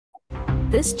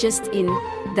This just in,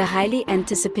 the highly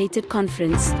anticipated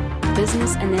conference,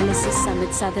 Business Analysis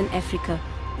Summit Southern Africa,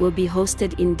 will be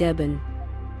hosted in Durban.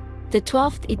 The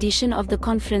 12th edition of the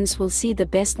conference will see the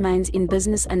best minds in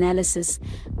business analysis,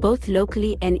 both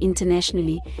locally and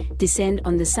internationally, descend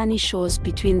on the sunny shores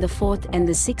between the 4th and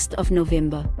the 6th of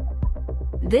November.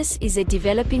 This is a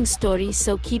developing story,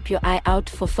 so keep your eye out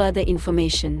for further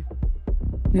information.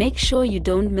 Make sure you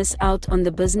don't miss out on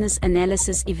the business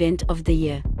analysis event of the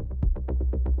year.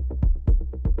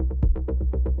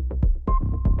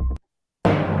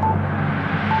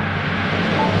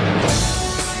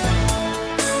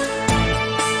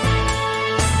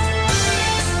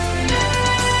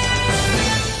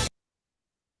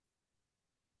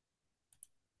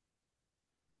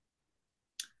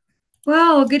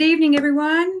 Well, good evening,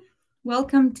 everyone.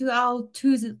 Welcome to our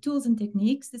tools and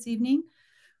techniques this evening.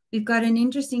 We've got an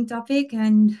interesting topic,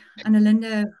 and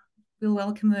Annalinde, we'll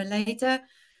welcome her later.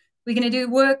 We're going to do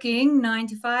working 9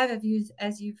 to 5,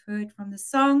 as you've heard from the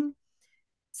song.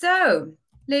 So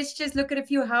let's just look at a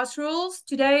few house rules.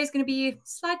 Today is going to be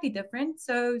slightly different.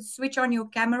 So switch on your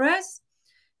cameras,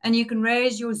 and you can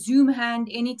raise your Zoom hand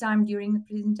anytime during the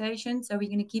presentation. So we're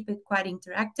going to keep it quite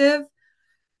interactive.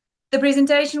 The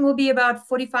presentation will be about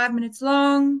 45 minutes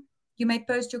long. You may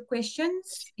post your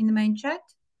questions in the main chat.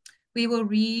 We will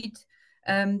read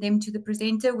them to the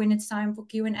presenter when it's time for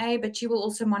Q&A, but she will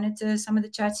also monitor some of the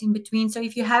chats in between. So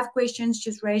if you have questions,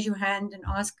 just raise your hand and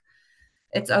ask.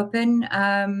 It's open.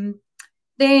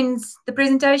 Then the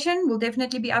presentation will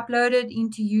definitely be uploaded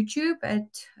into YouTube at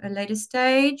a later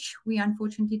stage. We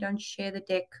unfortunately don't share the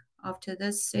deck after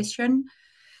this session.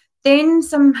 Then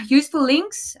some useful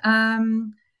links.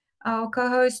 Our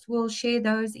co-host will share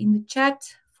those in the chat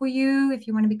for you. If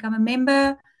you want to become a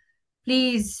member,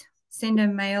 please send a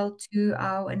mail to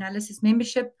our analysis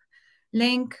membership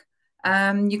link.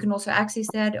 You can also access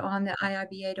that on the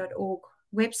iiba.org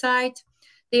website.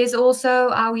 There's also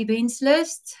our events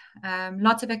list.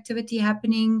 Lots of activity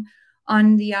happening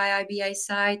on the IIBA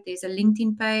site. There's a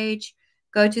LinkedIn page.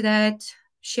 Go to that,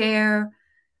 share,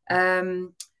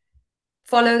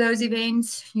 follow those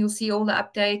events. You'll see all the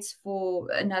updates for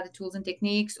another tools and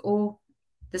techniques or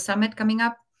the summit coming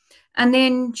up. And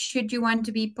then should you want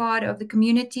to be part of the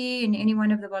community in any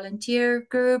one of the volunteer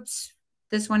groups,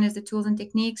 this one is the tools and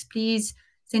techniques, please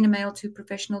send a mail to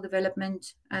professional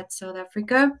development at South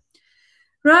Africa.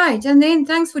 Right, and then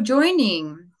thanks for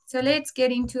joining. So let's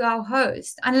get into our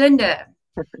host, Annalinde.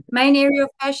 Main area of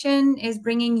passion is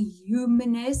bringing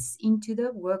humanness into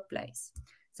the workplace.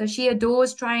 So she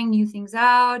adores trying new things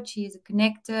out. She is a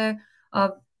connector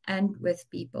of and with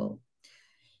people.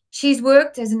 She's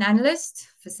worked as an analyst,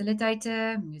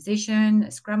 facilitator, musician,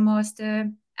 a scrum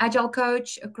master, agile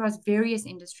coach across various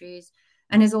industries,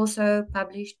 and is also a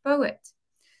published poet.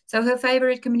 So her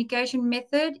favorite communication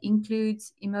method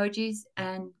includes emojis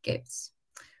and GIFs.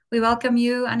 We welcome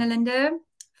you, Annalinde.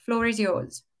 Floor is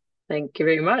yours. Thank you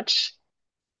very much.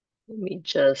 Let me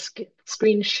just get the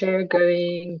screen share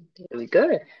going. There we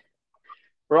go.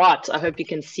 Right, I hope you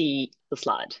can see the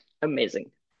slide.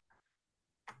 Amazing.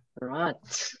 All right.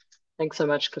 Thanks so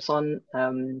much, Kusan.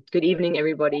 Good evening,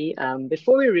 everybody.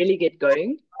 Before we really get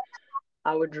going,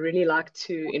 I would really like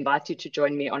to invite you to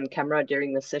join me on camera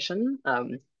during this session.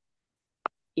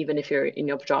 Even if you're in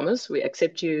your pajamas, we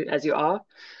accept you as you are.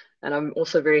 And I'm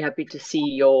also very happy to see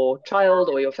your child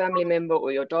or your family member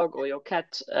or your dog or your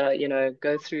cat,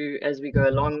 go through as we go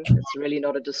along. It's really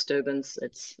not a disturbance.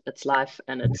 It's life,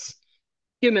 and it's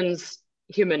humans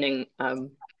humaning.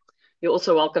 You're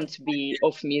also welcome to be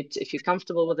off mute if you're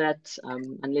comfortable with that,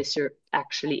 unless you're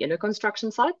actually in a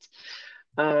construction site.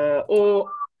 Or,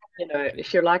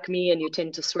 if you're like me and you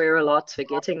tend to swear a lot,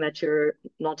 forgetting that you're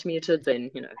not muted,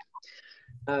 then,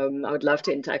 I would love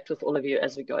to interact with all of you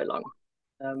as we go along.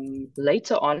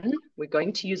 Later on, we're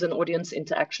going to use an audience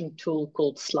interaction tool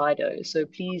called Slido. So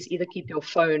please either keep your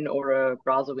phone or a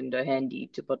browser window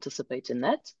handy to participate in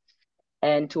that.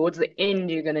 And towards the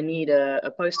end, you're going to need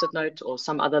a Post-it note or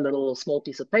some other little small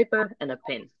piece of paper and a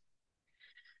pen.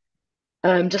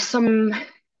 Just some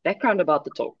background about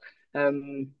the talk.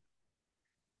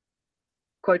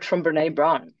 Quote from Brene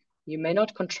Brown: "You may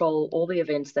not control all the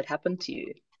events that happen to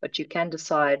you, but you can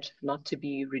decide not to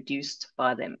be reduced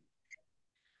by them.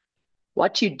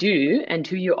 What you do and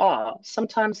who you are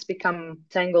sometimes become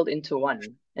tangled into one,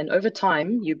 and over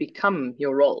time you become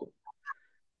your role.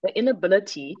 The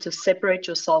inability to separate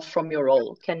yourself from your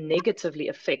role can negatively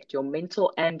affect your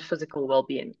mental and physical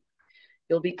well-being.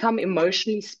 You'll become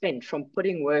emotionally spent from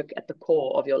putting work at the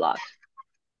core of your life.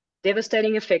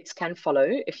 Devastating effects can follow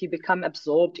if you become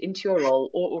absorbed into your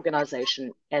role or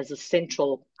organization as a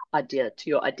central idea to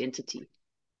your identity.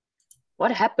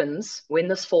 What happens when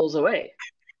this falls away?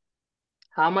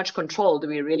 How much control do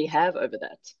we really have over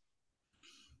that?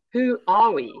 Who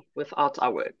are we without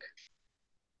our work?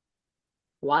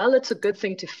 While it's a good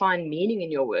thing to find meaning in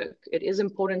your work, it is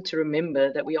important to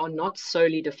remember that we are not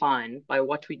solely defined by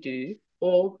what we do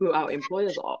or who our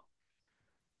employers are.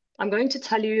 I'm going to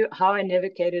tell you how I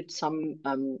navigated some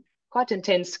quite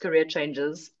intense career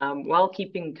changes while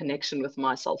keeping connection with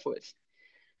my self-worth.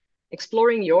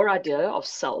 Exploring your idea of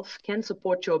self can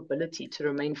support your ability to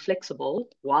remain flexible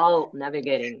while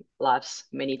navigating life's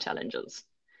many challenges.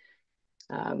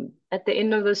 At the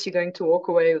end of this, you're going to walk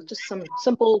away with just some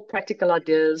simple, practical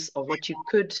ideas of what you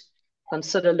could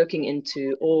consider looking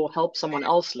into or help someone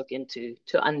else look into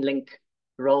to unlink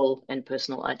role and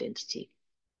personal identity.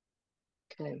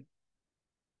 Okay.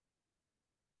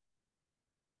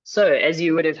 So, as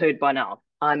you would have heard by now,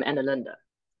 I'm Annalinde.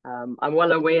 I'm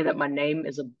well aware that my name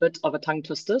is a bit of a tongue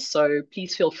twister, so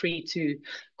please feel free to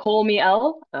call me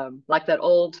Al, like that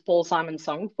old Paul Simon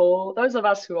song, for those of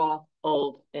us who are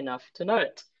old enough to know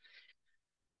it.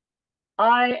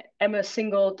 I am a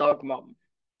single dog mom.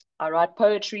 I write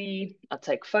poetry, I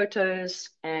take photos,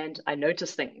 and I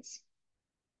notice things.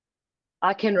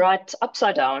 I can write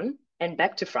upside down and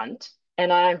back to front,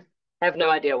 and I have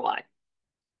no idea why.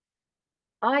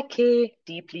 I care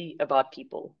deeply about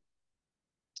people.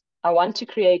 I want to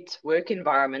create work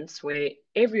environments where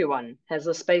everyone has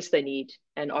the space they need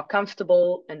and are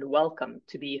comfortable and welcome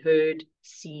to be heard,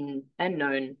 seen, and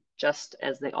known just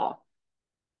as they are.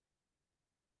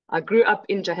 I grew up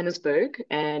in Johannesburg,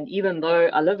 and even though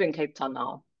I live in Cape Town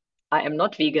now, I am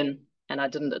not vegan and I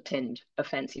didn't attend a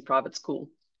fancy private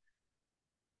school.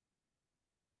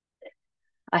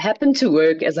 I happen to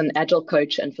work as an agile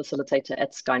coach and facilitator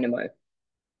at Skynamo.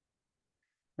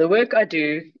 The work I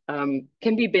do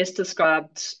can be best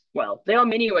described, well, there are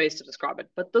many ways to describe it,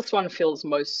 but this one feels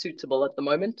most suitable at the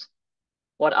moment.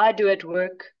 What I do at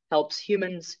work helps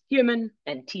humans human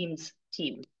and teams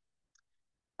team.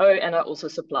 Oh, and I also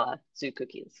supply zoo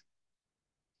cookies.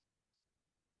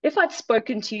 If I'd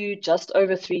spoken to you just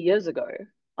over 3 years ago,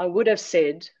 I would have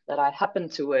said that I happen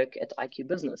to work at IQ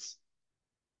Business.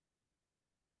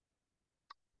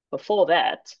 Before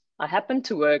that, I happened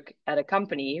to work at a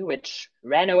company which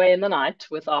ran away in the night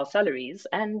with our salaries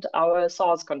and our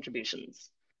SARS contributions.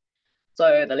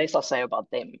 So the less I say about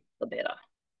them, the better.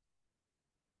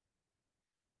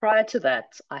 Prior to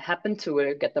that, I happened to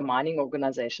work at the mining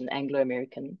organization Anglo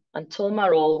American until my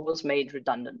role was made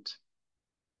redundant.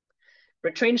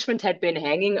 Retrenchment had been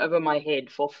hanging over my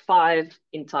head for 5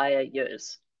 entire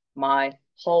years, my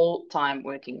whole time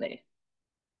working there.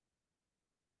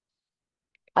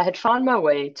 I had found my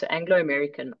way to Anglo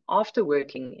American after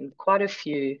working in quite a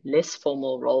few less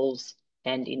formal roles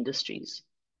and industries.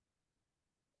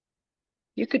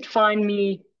 You could find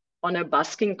me on a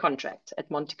busking contract at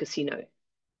Monte Casino.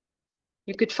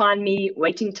 You could find me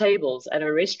waiting tables at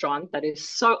a restaurant that is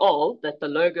so old that the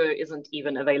logo isn't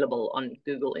even available on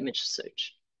Google image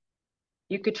search.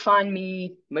 You could find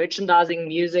me merchandising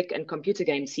music and computer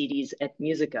game CDs at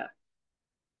Musica.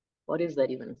 What is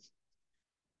that even?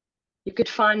 You could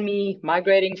find me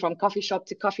migrating from coffee shop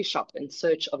to coffee shop in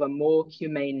search of a more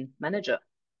humane manager.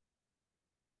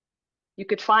 You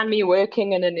could find me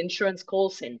working in an insurance call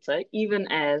center, even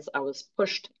as I was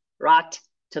pushed right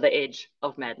to the edge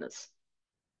of madness.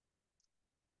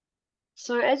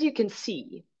 So as you can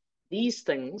see, these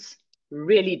things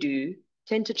really do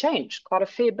tend to change quite a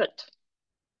fair bit.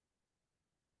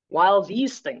 While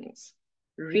these things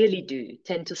really do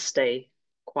tend to stay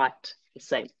quite the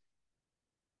same.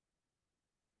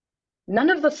 None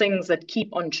of the things that keep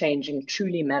on changing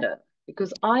truly matter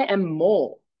because I am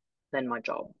more than my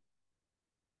job.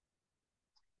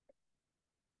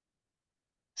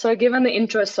 So given the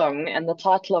intro song and the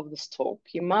title of this talk,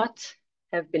 you might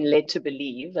have been led to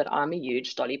believe that I'm a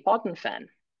huge Dolly Parton fan.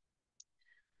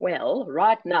 Well,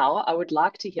 right now, I would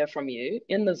like to hear from you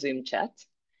in the Zoom chat.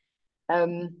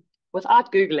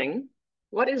 Without Googling,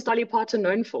 what is Dolly Parton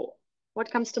known for?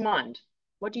 What comes to mind?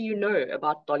 What do you know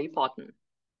about Dolly Parton?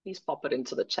 Please pop it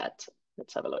into the chat.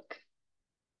 Let's have a look.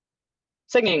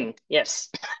 Singing, yes.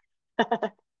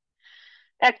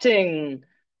 Acting,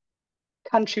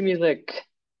 country music,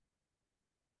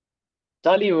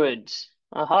 Dollywood.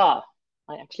 Aha,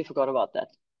 I actually forgot about that.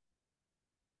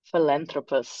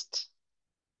 Philanthropist.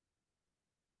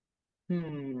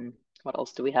 What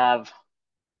else do we have?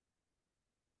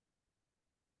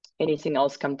 Anything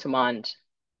else come to mind?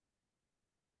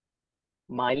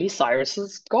 Miley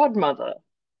Cyrus's godmother.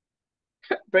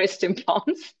 Breast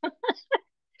implants.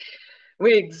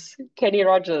 Wigs. Kenny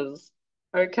Rogers.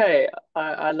 Okay,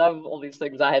 I love all these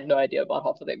things. I had no idea about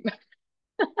half of them.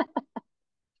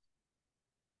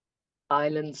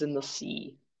 Islands in the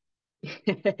Sea.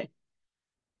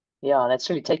 Yeah, that's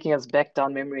really taking us back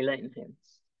down memory lane here.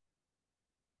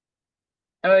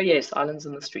 Oh, yes, Islands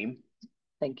in the Stream.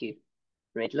 Thank you.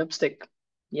 Red lipstick.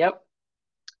 Yep,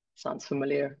 sounds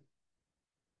familiar.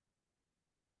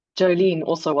 Jolene,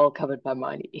 also well covered by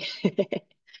Miley.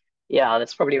 Yeah,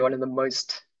 that's probably one of the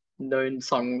most known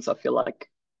songs, I feel like,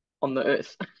 on the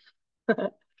earth.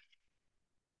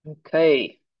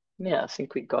 Okay. Yeah, I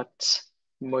think we got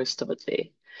most of it there.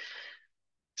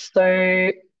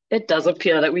 So it does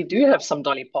appear that we do have some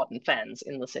Dolly Parton fans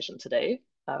in the session today.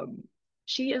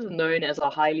 She is known as a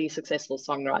highly successful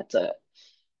songwriter,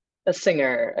 a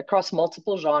singer across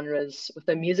multiple genres with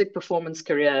a music performance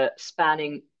career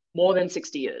spanning more than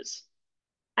 60 years,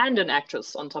 and an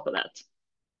actress on top of that.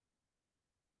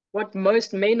 What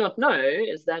most may not know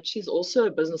is that she's also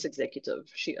a business executive.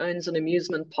 She owns an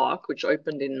amusement park which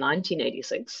opened in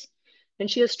 1986, and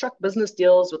she has struck business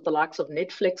deals with the likes of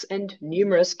Netflix and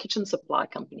numerous kitchen supply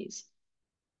companies.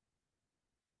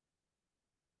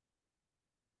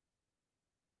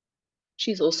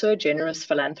 She's also a generous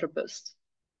philanthropist.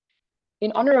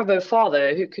 In honor of her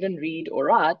father, who couldn't read or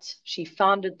write, she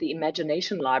founded the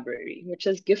Imagination Library, which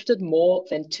has gifted more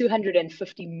than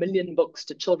 250 million books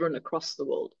to children across the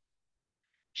world.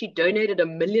 She donated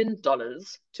 $1 million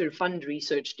to fund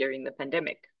research during the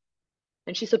pandemic.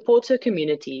 And she supports her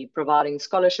community, providing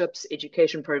scholarships,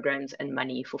 education programs, and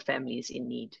money for families in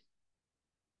need.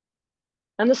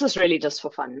 And this is really just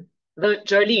for fun. The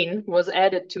Jolene was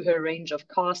added to her range of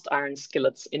cast iron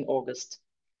skillets in August.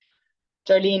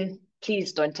 Jolene,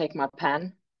 please don't take my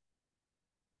pan.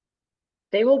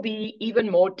 There will be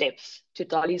even more depth to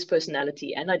Dolly's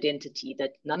personality and identity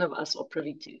that none of us are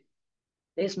privy to.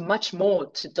 There's much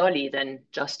more to Dolly than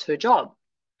just her job.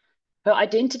 Her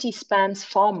identity spans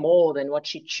far more than what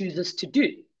she chooses to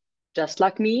do, just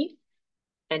like me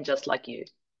and just like you.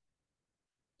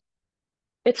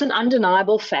 It's an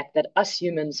undeniable fact that us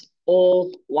humans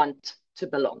all want to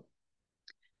belong.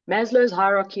 Maslow's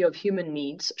hierarchy of human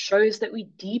needs shows that we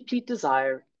deeply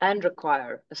desire and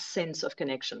require a sense of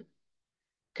connection.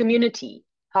 Community,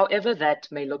 however that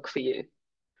may look for you.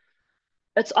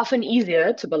 It's often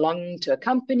easier to belong to a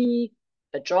company,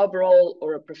 a job role,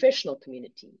 or a professional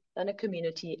community than a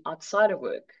community outside of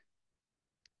work.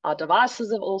 Our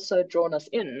devices have also drawn us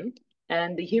in,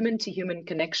 and the human-to-human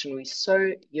connection we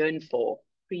so yearn for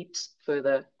creeps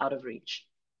further out of reach.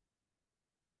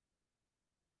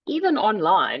 Even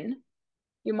online,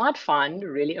 you might find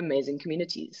really amazing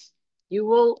communities. You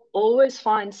will always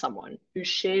find someone who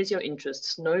shares your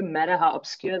interests, no matter how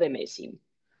obscure they may seem.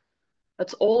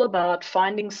 It's all about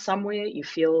finding somewhere you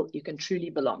feel you can truly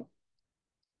belong.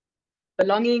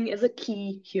 Belonging is a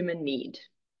key human need.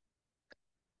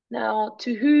 Now,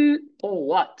 to who or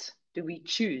what do we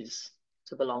choose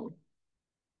to belong?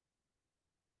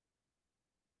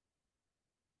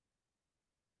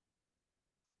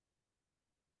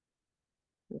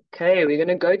 Okay, we're going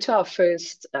to go to our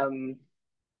first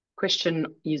question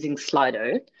using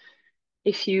Slido.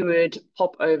 If you would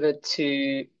pop over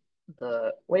to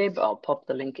the web, I'll pop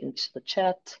the link into the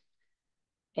chat.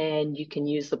 And you can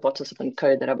use the participant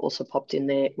code that I've also popped in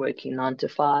there, working 9 to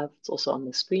 5. It's also on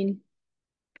the screen.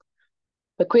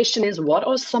 The question is, what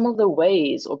are some of the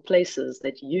ways or places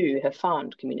that you have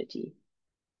found community?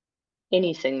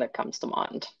 Anything that comes to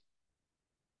mind.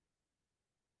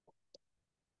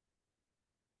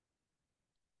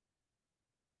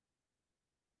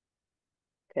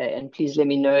 Okay, and please let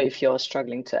me know if you're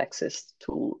struggling to access the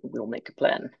tool. We'll make a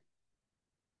plan.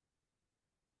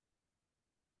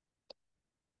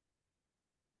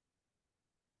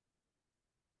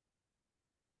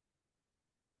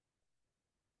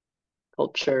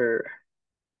 Culture.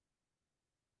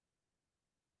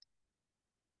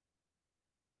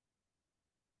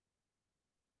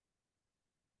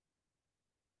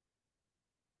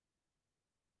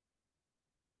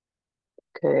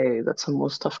 Okay, got some more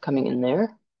stuff coming in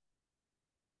there.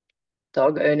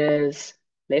 Dog owners,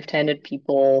 left-handed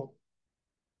people,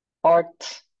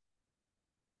 art.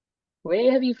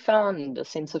 Where have you found a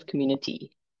sense of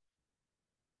community?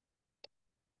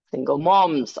 Single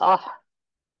moms.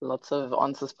 Lots of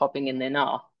answers popping in there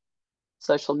now.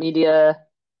 Social media,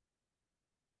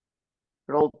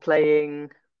 role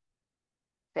playing,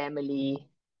 family.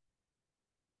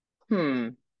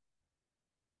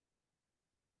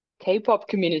 K-pop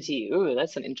community. Ooh,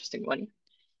 that's an interesting one.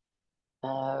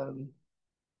 Um,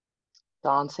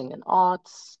 dancing and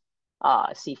arts.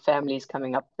 I see families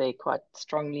coming up there quite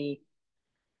strongly.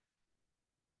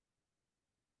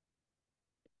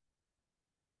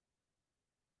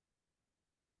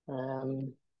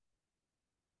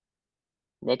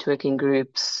 Networking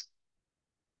groups.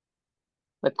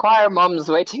 The choir mom's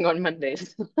waiting on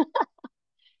Mondays.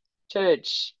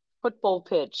 Church, football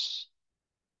pitch.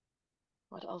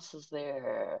 What else is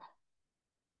there?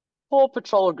 Paw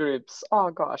Patrol groups. Oh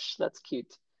gosh, that's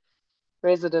cute.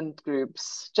 Resident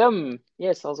groups. Gym.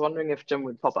 Yes, I was wondering if gym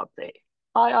would pop up there.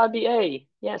 IRBA.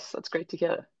 Yes, that's great to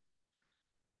hear.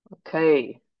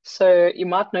 Okay, so you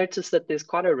might notice that there's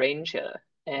quite a range here,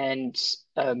 and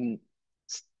um,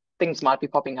 things might be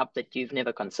popping up that you've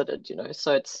never considered, you know.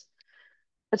 So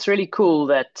it's really cool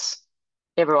that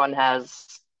everyone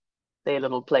has their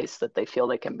little place that they feel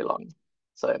they can belong.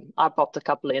 So I popped a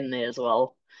couple in there as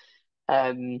well.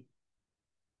 Um,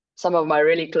 some of my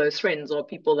really close friends or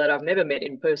people that I've never met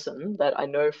in person that I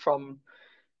know from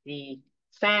the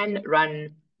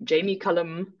fan-run Jamie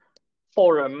Cullum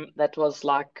forum that was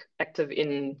like active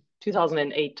in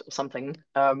 2008 or something.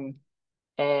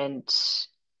 And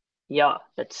yeah,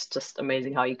 it's just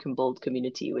amazing how you can build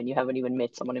community when you haven't even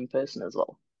met someone in person as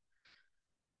well.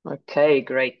 Okay,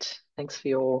 great. Thanks for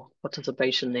your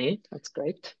participation there. That's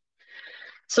great.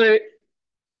 So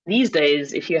these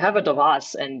days, if you have a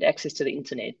device and access to the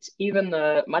internet, even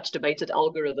the much debated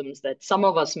algorithms that some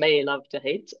of us may love to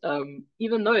hate,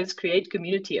 even those create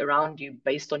community around you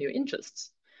based on your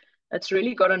interests. It's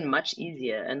really gotten much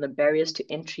easier, and the barriers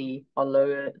to entry are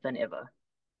lower than ever.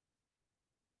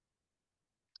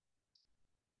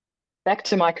 Back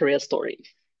to my career story.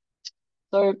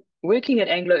 So, working at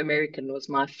Anglo American was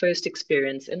my first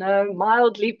experience in a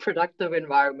mildly productive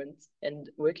environment and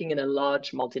working in a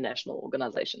large multinational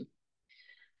organization.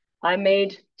 I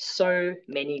made so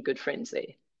many good friends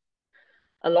there.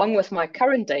 Along with my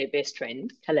current day best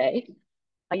friend, Calais,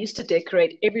 I used to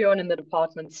decorate everyone in the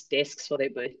department's desks for their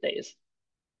birthdays.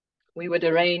 We would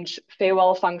arrange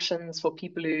farewell functions for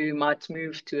people who might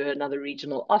move to another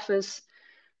regional office,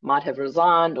 might have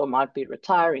resigned, or might be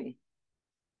retiring.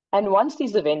 And once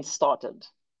these events started,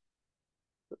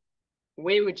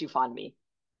 where would you find me?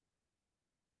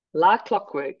 Like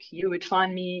clockwork, you would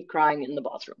find me crying in the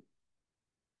bathroom.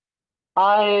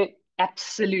 I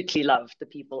absolutely loved the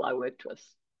people I worked with,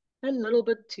 a little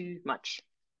bit too much.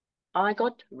 I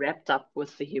got wrapped up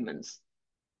with the humans.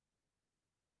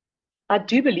 I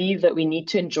do believe that we need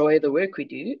to enjoy the work we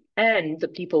do and the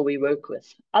people we work with.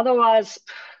 Otherwise,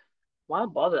 why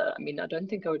bother? I mean, I don't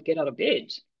think I would get out of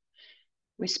bed.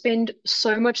 We spend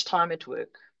so much time at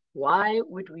work. Why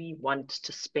would we want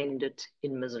to spend it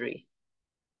in misery?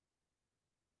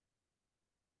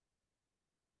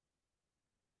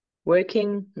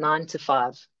 Working 9 to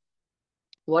 5.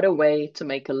 What a way to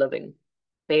make a living.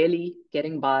 Barely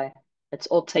getting by. It's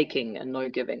all taking and no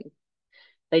giving.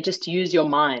 They just use your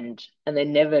mind and they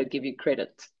never give you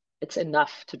credit. It's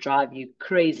enough to drive you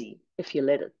crazy if you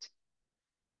let it.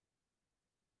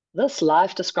 This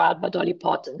life described by Dolly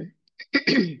Parton,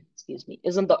 excuse me,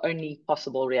 isn't the only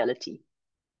possible reality.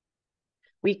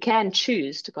 We can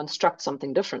choose to construct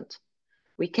something different.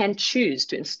 We can choose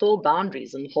to install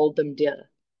boundaries and hold them dear.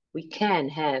 We can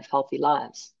have healthy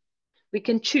lives. We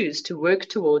can choose to work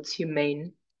towards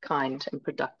humane, kind, and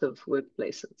productive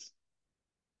workplaces.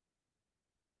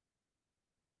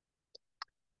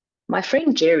 My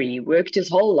friend Jerry worked his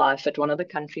whole life at one of the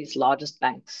country's largest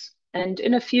banks, and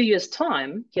in a few years'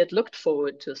 time, he had looked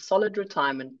forward to a solid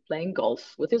retirement playing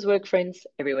golf with his work friends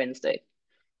every Wednesday.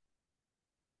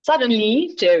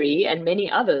 Suddenly, Jerry and many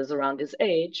others around his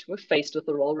age were faced with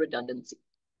a role redundancy.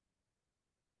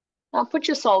 Now put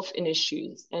yourself in his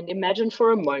shoes and imagine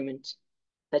for a moment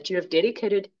that you have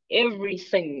dedicated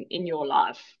everything in your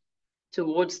life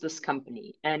towards this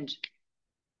company, and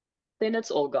then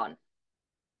it's all gone.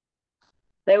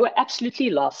 They were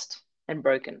absolutely lost and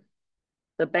broken.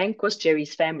 The bank was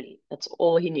Jerry's family. That's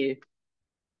all he knew.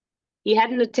 He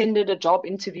hadn't attended a job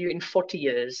interview in 40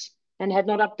 years and had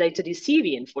not updated his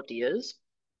CV in 40 years.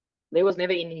 There was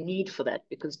never any need for that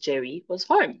because Jerry was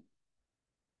home.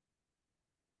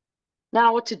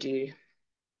 Now what to do?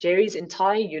 Jerry's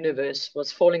entire universe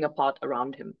was falling apart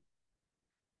around him.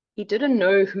 He didn't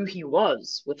know who he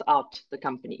was without the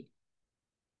company.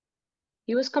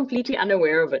 He was completely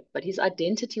unaware of it, but his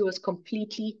identity was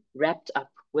completely wrapped up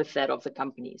with that of the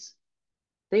company's.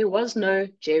 There was no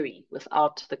Jerry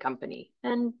without the company,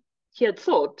 and he had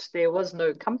thought there was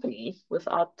no company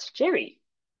without Jerry.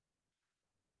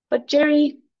 But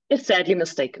Jerry is sadly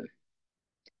mistaken.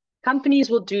 Companies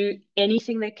will do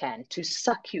anything they can to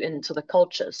suck you into the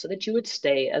culture so that you would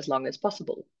stay as long as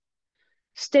possible.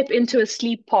 Step into a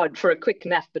sleep pod for a quick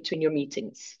nap between your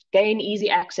meetings. Gain easy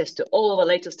access to all the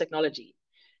latest technology.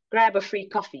 Grab a free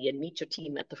coffee and meet your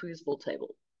team at the foosball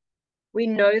table. We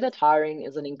know that hiring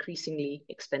is an increasingly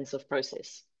expensive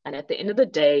process. And at the end of the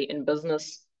day, in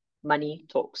business, money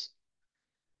talks.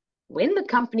 When the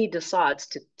company decides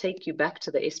to take you back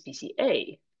to the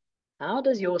SPCA, how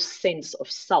does your sense of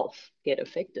self get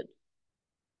affected?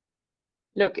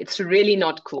 Look, it's really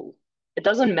not cool. It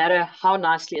doesn't matter how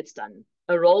nicely it's done.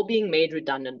 A role being made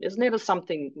redundant is never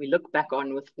something we look back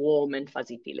on with warm and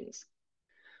fuzzy feelings.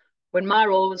 When my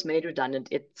role was made redundant,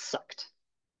 it sucked.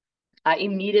 I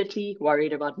immediately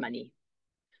worried about money.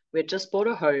 We had just bought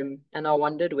a home, and I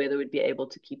wondered whether we'd be able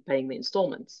to keep paying the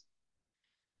installments.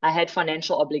 I had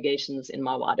financial obligations in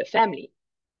my wider family.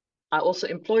 I also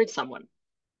employed someone.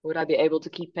 Would I be able to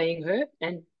keep paying her,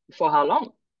 and for how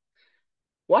long?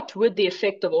 What would the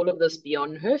effect of all of this be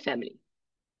on her family?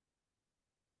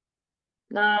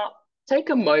 Now,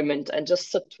 take a moment and just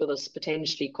sit with this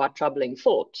potentially quite troubling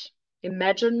thought.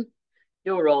 Imagine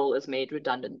your role is made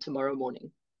redundant tomorrow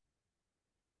morning.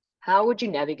 How would you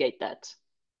navigate that?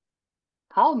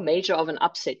 How major of an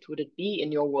upset would it be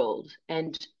in your world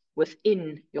and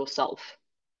within yourself?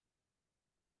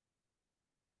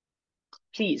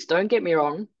 Please don't get me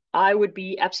wrong. I would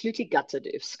be absolutely gutted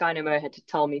if Skynamo had to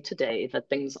tell me today that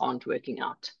things aren't working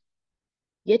out.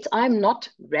 Yet I'm not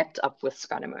wrapped up with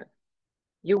Skynamo.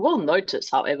 You will notice,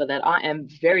 however, that I am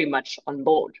very much on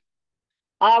board.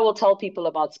 I will tell people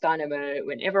about Skynamo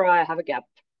whenever I have a gap.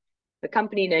 The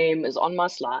company name is on my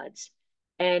slides,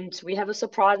 and we have a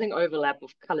surprising overlap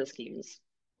of color schemes.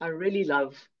 I really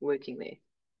love working there.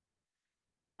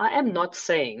 I am not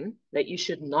saying that you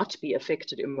should not be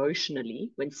affected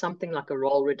emotionally when something like a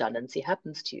role redundancy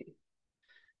happens to you.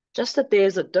 Just that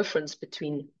there's a difference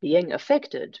between being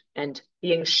affected and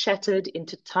being shattered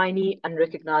into tiny,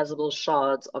 unrecognizable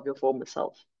shards of your former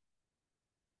self.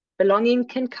 Belonging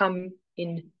can come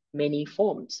in many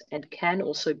forms and can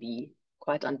also be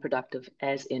quite unproductive,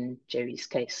 as in Jerry's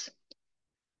case.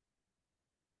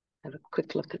 Have a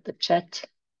quick look at the chat.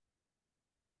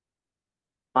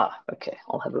 Okay,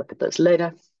 I'll have a look at those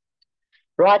later.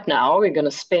 Right now, we're going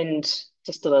to spend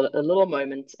just a little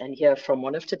moment and hear from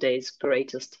one of today's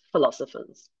greatest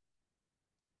philosophers.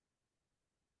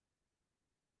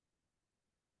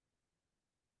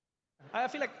 I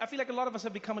feel like a lot of us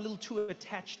have become a little too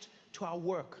attached to our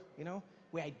work, you know?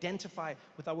 We identify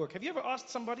with our work. Have you ever asked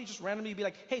somebody just randomly, be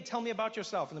like, hey, tell me about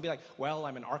yourself? And they'll be like, well,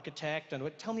 I'm an architect.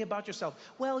 And tell me about yourself.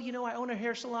 Well, you know, I own a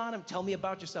hair salon. And tell me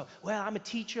about yourself. Well, I'm a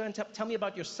teacher. And tell me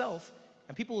about yourself.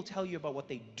 And people will tell you about what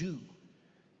they do.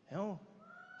 You know,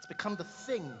 it's become the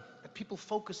thing that people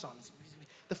focus on.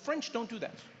 The French don't do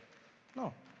that.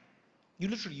 No.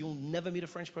 You'll never meet a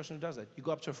French person who does that. You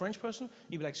go up to a French person,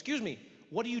 you'll be like, excuse me,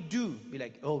 what do you do? Be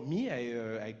like, oh, me,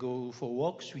 I go for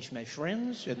walks with my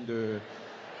friends, and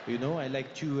you know, I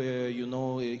like to,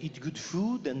 eat good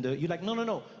food, and you're like,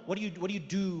 no. What do you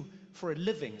do for a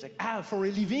living? It's like, for a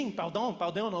living, pardon,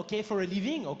 okay, for a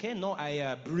living, okay, no,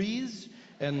 I breathe,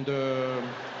 and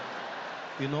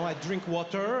you know, I drink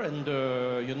water, and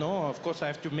you know, of course, I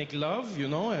have to make love, you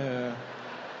know.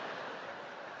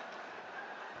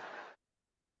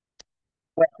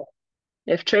 Well,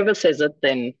 if Trevor says it,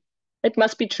 then it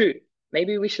must be true.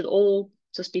 Maybe we should all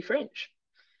just be French.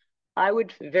 I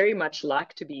would very much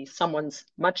like to be someone's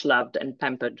much loved and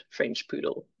pampered French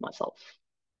poodle myself.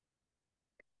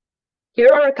 Here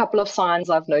are a couple of signs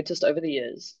I've noticed over the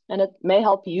years, and it may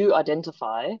help you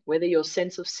identify whether your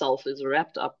sense of self is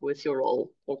wrapped up with your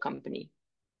role or company.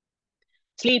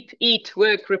 Sleep, eat,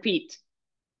 work, repeat.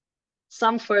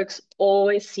 Some folks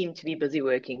always seem to be busy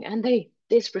working, and they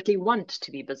desperately want to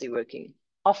be busy working,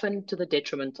 often to the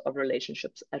detriment of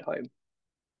relationships at home.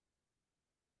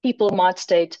 People might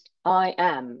state, I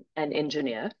am an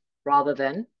engineer, rather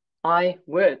than I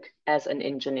work as an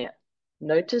engineer.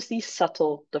 Notice these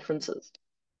subtle differences.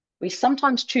 We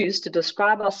sometimes choose to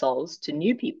describe ourselves to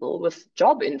new people with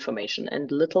job information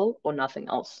and little or nothing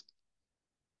else.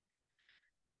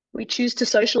 We choose to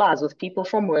socialize with people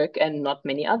from work and not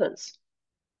many others.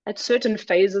 At certain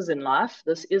phases in life,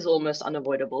 this is almost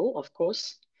unavoidable, of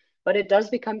course, but it does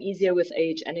become easier with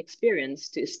age and experience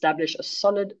to establish a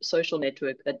solid social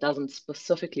network that doesn't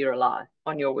specifically rely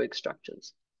on your work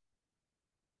structures.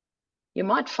 You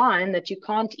might find that you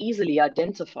can't easily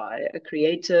identify a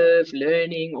creative,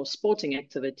 learning, or sporting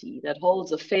activity that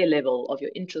holds a fair level of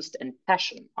your interest and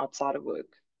passion outside of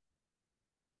work.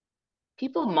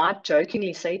 People might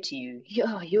jokingly say to you,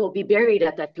 yeah, you'll be buried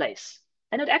at that place.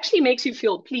 And it actually makes you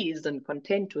feel pleased and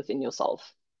content within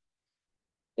yourself.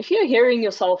 If you're hearing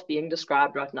yourself being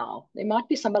described right now, there might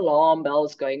be some alarm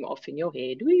bells going off in your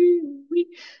head. Wee,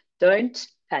 wee. Don't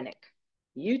panic.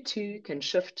 You too can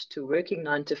shift to working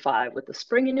 9 to 5 with a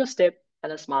spring in your step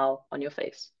and a smile on your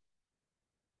face.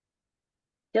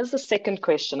 Here's the second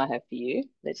question I have for you.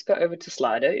 Let's go over to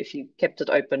Slido. If you kept it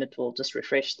open, it will just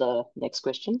refresh the next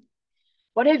question.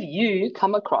 What have you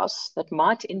come across that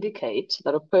might indicate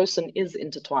that a person is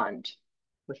intertwined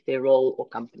with their role or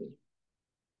company?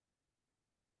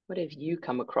 What have you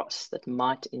come across that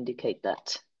might indicate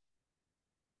that?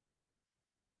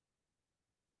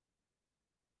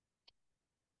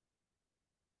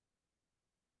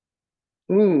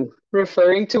 Ooh,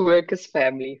 referring to work as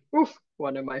family. Oof,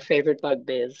 one of my favorite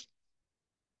bugbears.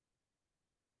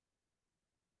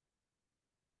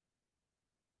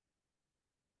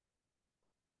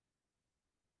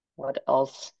 What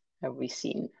else have we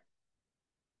seen?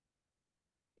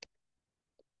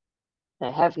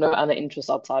 They have no other interests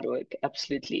outside work.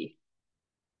 Absolutely.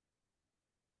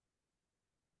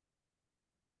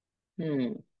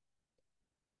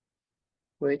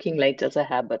 Working late as a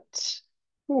habit.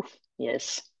 Oof,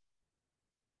 yes.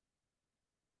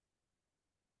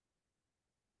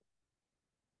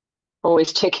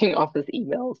 Always checking office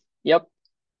emails. Yep.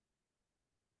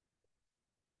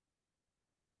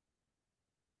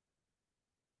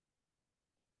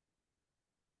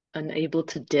 Unable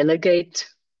to delegate.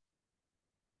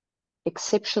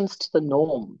 Exceptions to the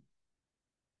norm.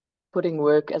 Putting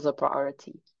work as a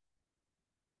priority.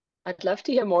 I'd love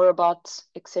to hear more about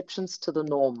exceptions to the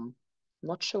norm.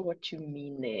 Not sure what you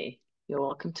mean there. You're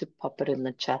welcome to pop it in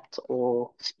the chat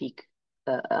or speak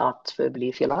out verbally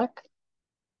if you like.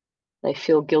 They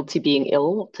feel guilty being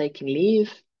ill or taking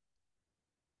leave.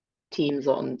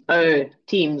 Teams,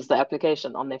 the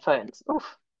application on their phones.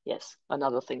 Oof, yes,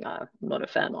 another thing I'm not a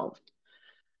fan of.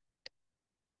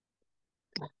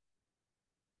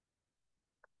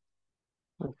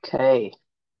 Okay.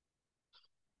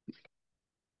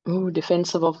 Ooh,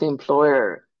 defensive of the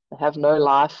employer. They have no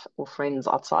life or friends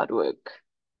outside work.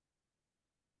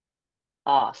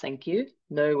 Ah, thank you.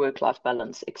 No work-life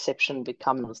balance. Exception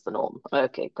becomes the norm.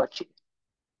 Okay, got you.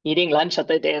 Eating lunch at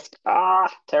their desk.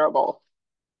 Ah, terrible.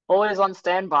 Always on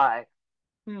standby.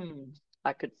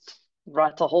 I could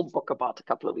write a whole book about a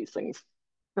couple of these things.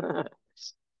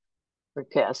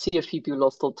 Okay, I see a few people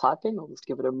are still typing. I'll just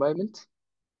give it a moment.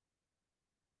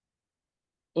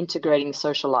 Integrating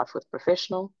social life with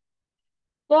professional.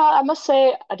 Yeah, I must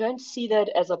say, I don't see that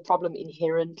as a problem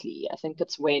inherently. I think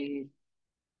it's when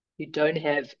you don't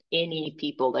have any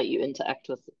people that you interact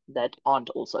with that aren't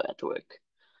also at work.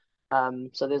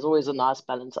 So there's always a nice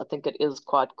balance. I think it is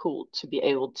quite cool to be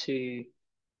able to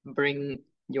bring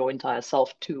your entire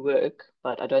self to work,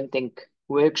 but I don't think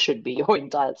work should be your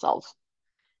entire self.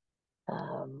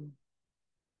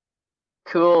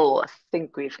 Cool. I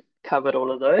think we've covered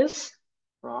all of those.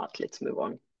 Right, let's move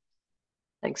on.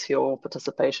 Thanks for your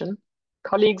participation.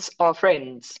 Colleagues are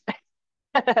friends.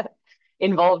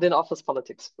 Involved in office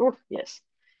politics. Oh, yes.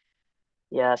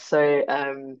 Yeah, so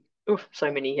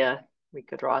so many here. We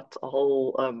could write a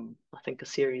whole I think a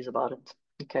series about it.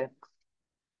 Okay.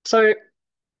 So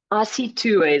I see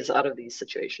two ways out of these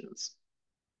situations.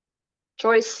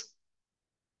 Choice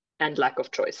and lack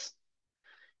of choice.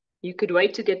 You could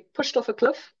wait to get pushed off a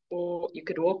cliff, or you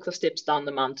could walk the steps down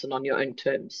the mountain on your own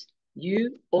terms.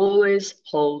 You always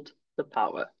hold the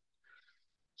power.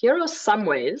 Here are some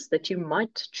ways that you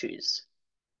might choose.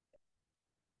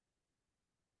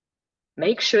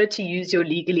 Make sure to use your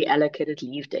legally allocated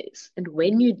leave days. And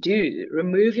when you do,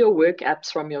 remove your work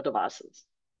apps from your devices.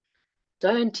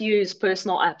 Don't use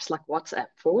personal apps like WhatsApp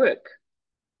for work.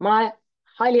 My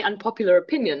highly unpopular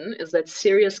opinion is that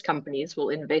serious companies will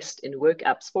invest in work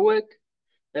apps for work.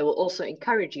 They will also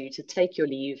encourage you to take your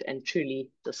leave and truly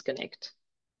disconnect.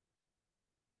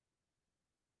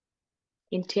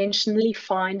 Intentionally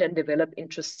find and develop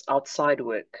interests outside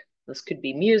work. This could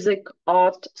be music,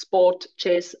 art, sport,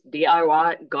 chess,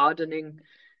 DIY, gardening,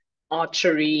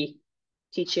 archery,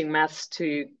 teaching maths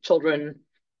to children,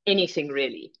 anything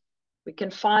really. We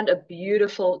can find a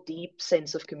beautiful, deep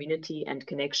sense of community and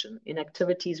connection in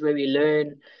activities where we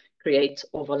learn, create,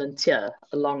 or volunteer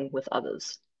along with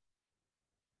others.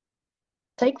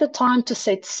 Take the time to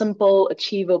set simple,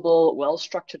 achievable,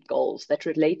 well-structured goals that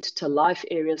relate to life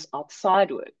areas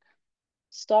outside work.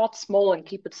 Start small and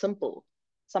keep it simple.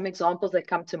 Some examples that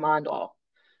come to mind are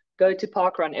go to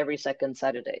park run every second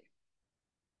Saturday.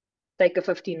 Take a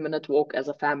 15-minute walk as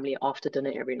a family after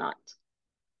dinner every night.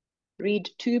 Read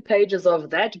 2 pages of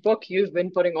that book you've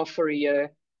been putting off for a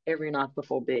year every night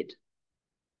before bed.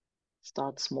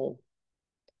 Start small.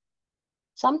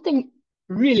 Something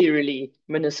really, really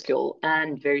minuscule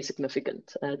and very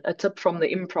significant. A tip from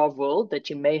the improv world that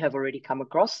you may have already come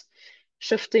across,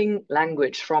 shifting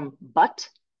language from but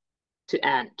to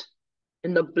and.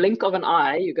 In the blink of an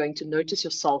eye, you're going to notice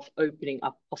yourself opening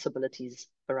up possibilities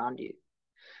around you.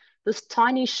 This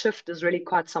tiny shift is really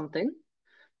quite something.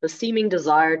 the seeming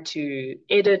desire to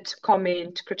edit,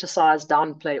 comment, criticize,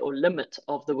 downplay, or limit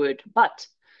of the word but,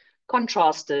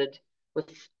 contrasted with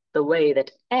the way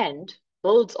that and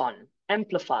builds on,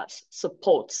 amplifies,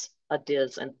 supports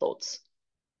ideas and thoughts.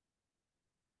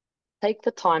 Take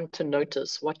the time to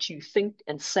notice what you think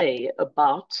and say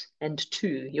about and to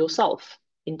yourself,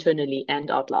 internally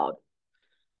and out loud.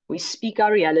 We speak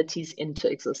our realities into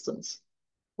existence.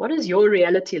 What does your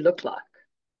reality look like?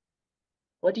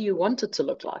 What do you want it to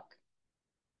look like?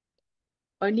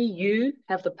 Only you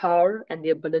have the power and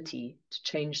the ability to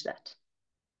change that.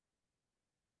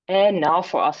 And now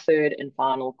for our third and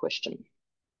final question.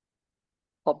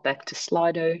 Pop back to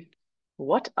Slido.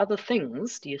 What other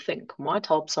things do you think might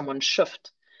help someone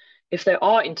shift if they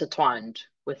are intertwined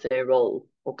with their role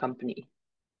or company?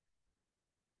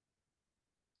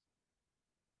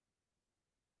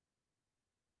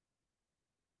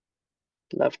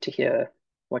 Love to hear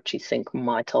what you think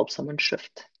might help someone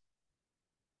shift.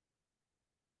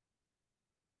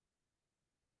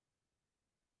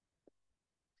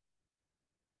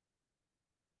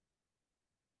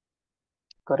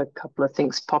 Got a couple of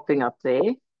things popping up there.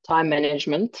 Time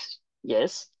management,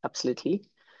 yes, absolutely.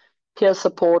 Peer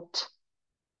support,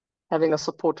 having a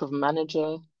supportive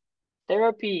manager.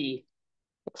 Therapy,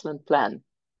 excellent plan.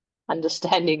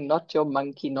 Understanding not your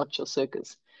monkey, not your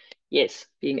circus. Yes,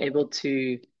 being able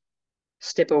to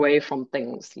step away from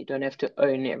things. You don't have to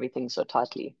own everything so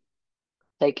tightly.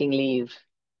 Taking leave,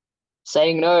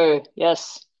 saying no,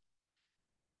 yes.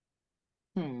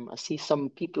 I see some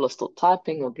people are still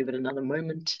typing. We'll give it another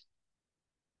moment.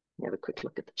 Have a quick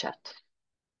look at the chat.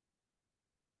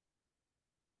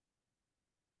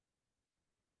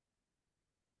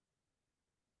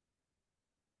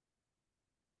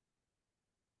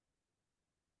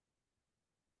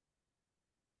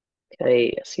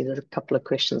 Okay, I see there's a couple of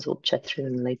questions. We'll chat through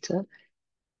them later.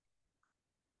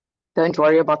 Don't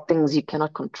worry about things you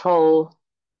cannot control.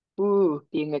 Ooh,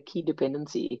 being a key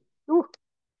dependency. Ooh.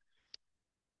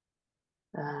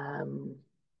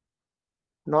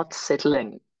 Not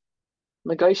settling.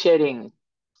 Negotiating.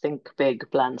 Think big,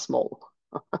 plan small.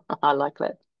 I like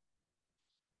that.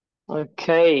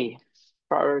 Okay,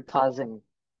 prioritizing.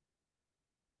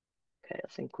 Okay, I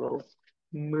think we'll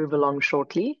move along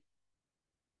shortly.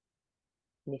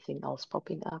 Anything else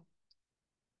popping up?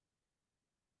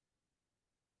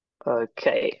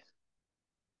 Okay.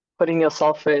 Putting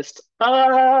yourself first.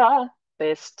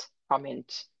 Best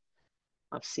comment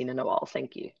I've seen in a while.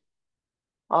 Thank you.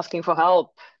 Asking for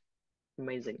help.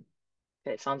 Amazing.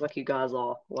 Okay, sounds like you guys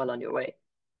are well on your way.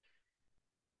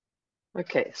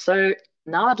 Okay, so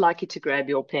now I'd like you to grab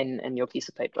your pen and your piece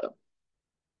of paper.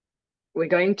 We're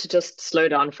going to just slow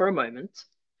down for a moment.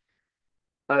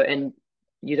 Oh, and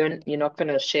you're not going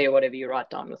to share whatever you write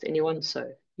down with anyone,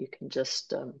 so you can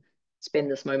just spend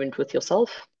this moment with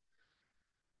yourself.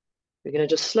 We're going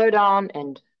to just slow down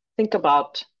and think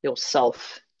about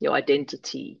yourself, your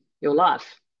identity, your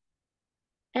life,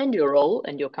 and your role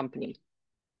and your company,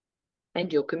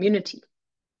 and your community.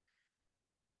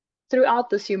 Throughout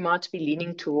this, you might be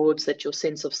leaning towards that your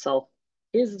sense of self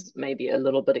is maybe a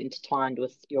little bit intertwined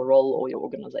with your role or your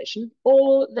organization,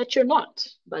 or that you're not.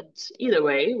 But either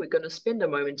way, we're going to spend a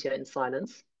moment here in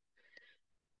silence.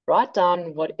 Write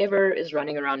down whatever is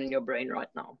running around in your brain right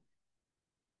now.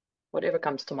 Whatever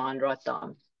comes to mind, write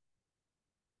down.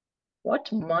 What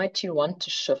might you want to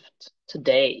shift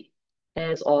today,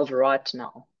 as of right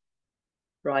now?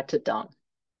 Write it down.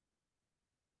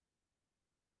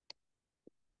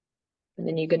 And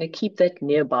then you're going to keep that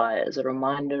nearby as a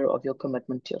reminder of your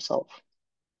commitment to yourself.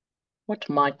 What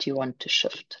might you want to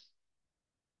shift?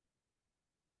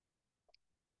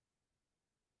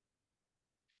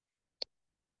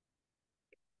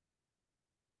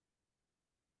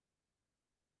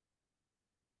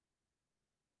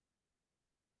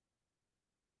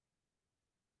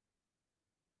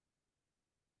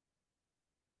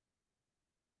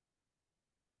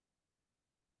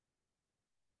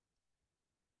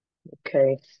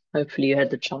 Okay, hopefully you had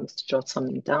the chance to jot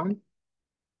something down.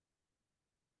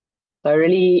 I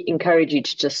really encourage you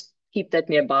to just keep that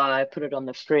nearby, put it on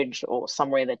the fridge or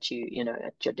somewhere that you know,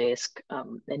 at your desk,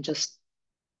 and just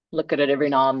look at it every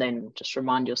now and then. Just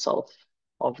remind yourself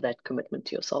of that commitment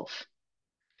to yourself.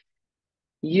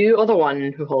 You are the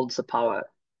one who holds the power.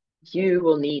 You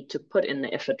will need to put in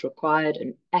the effort required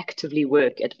and actively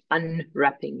work at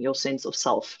unwrapping your sense of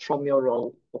self from your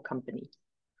role or company.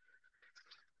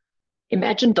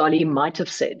 Imagine Dolly might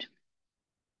have said,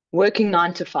 working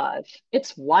 9 to 5,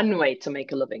 it's one way to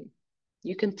make a living.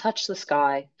 You can touch the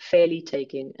sky, fairly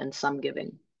taking and some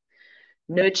giving.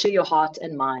 Nurture your heart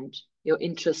and mind. your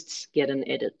interests get an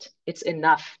edit. It's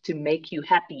enough to make you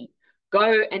happy.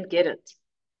 Go and get it.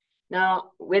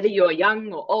 Now, whether you're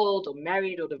young or old or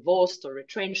married or divorced or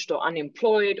retrenched or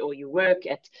unemployed, or you work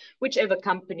at whichever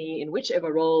company, in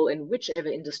whichever role, in whichever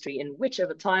industry, in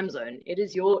whichever time zone, it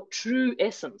is your true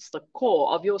essence, the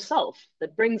core of yourself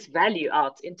that brings value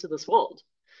out into this world.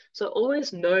 So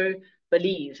always know,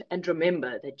 believe, and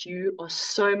remember that you are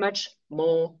so much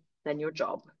more than your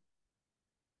job.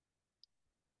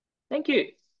 Thank you.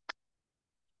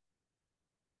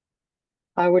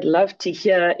 I would love to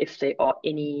hear if there are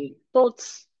any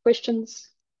thoughts, questions,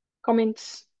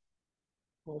 comments.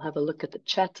 We'll have a look at the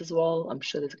chat as well. I'm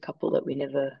sure there's a couple that we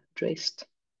never addressed.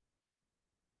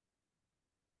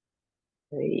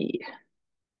 Hey.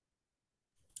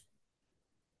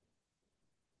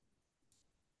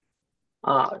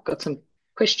 I've got some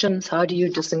questions. How do you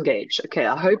disengage? Okay,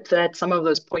 I hope that some of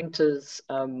those pointers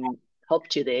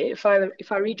helped you there.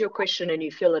 If I read your question and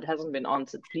you feel it hasn't been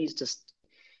answered, please just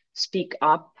speak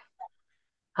up.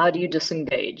 How do you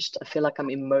disengage? I feel like I'm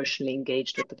emotionally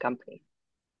engaged with the company.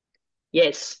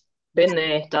 Yes, been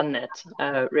there, done that.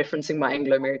 Referencing my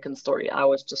Anglo-American story, I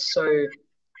was just so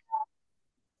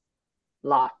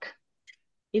like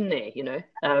in there, you know.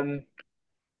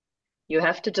 You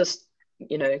have to just,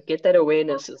 you know, get that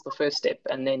awareness is the first step,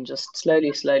 and then just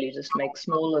slowly just make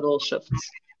small little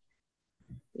shifts.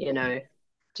 You know,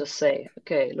 just say,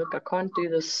 okay, look, I can't do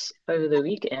this over the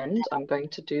weekend. I'm going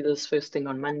to do this first thing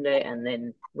on Monday, and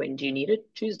then when do you need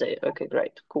it? Tuesday. Okay,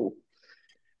 great, cool.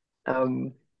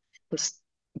 Just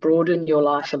broaden your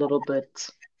life a little bit.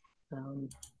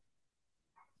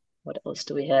 What else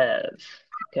do we have?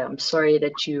 Okay, I'm sorry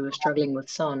that you were struggling with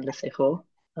sound, Lesego.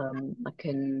 I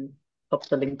can pop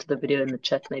the link to the video in the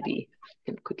chat, maybe you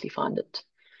can quickly find it.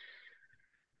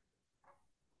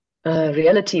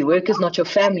 Reality, work is not your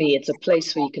family. It's a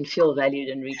place where you can feel valued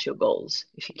and reach your goals.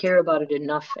 If you care about it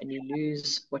enough and you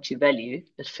lose what you value,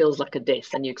 it feels like a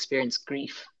death and you experience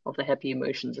grief of the happy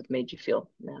emotions it made you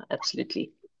feel. Yeah,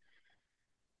 absolutely.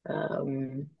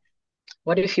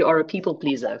 What if you are a people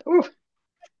pleaser? Ooh,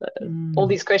 all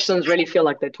these questions really feel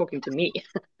like they're talking to me.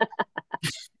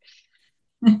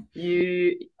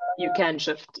 You can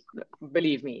shift.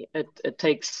 Believe me, it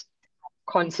takes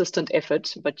consistent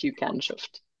effort, but you can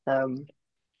shift. I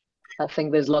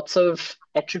think there's lots of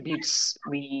attributes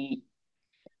we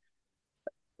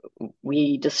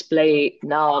display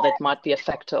now that might be a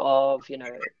factor of, you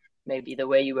know, maybe the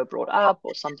way you were brought up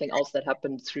or something else that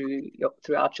happened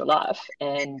throughout your life,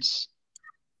 and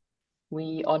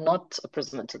we are not a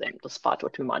prisoner to them, despite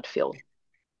what we might feel.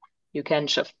 You can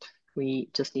shift. We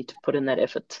just need to put in that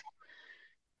effort.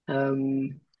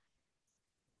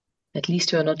 At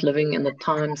least you are not living in the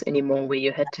times anymore where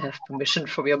you had to have permission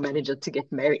from your manager to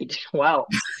get married. Wow.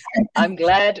 I'm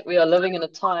glad we are living in a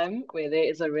time where there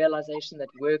is a realization that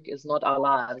work is not our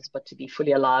lives, but to be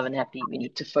fully alive and happy, we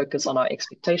need to focus on our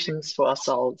expectations for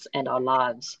ourselves and our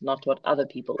lives, not what other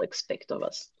people expect of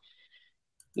us.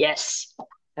 Yes,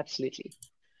 absolutely.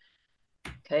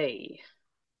 Okay.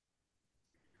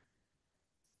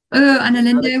 Oh,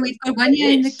 Annalinde, we've got one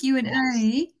here in the Yes.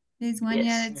 Q&A. There's one here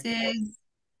Yes. that says,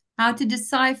 how to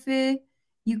decipher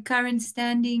your current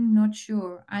standing, not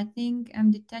sure. I think I'm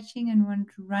detaching and want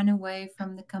to run away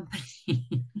from the company.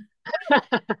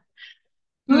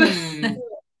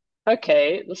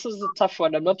 Okay, this is a tough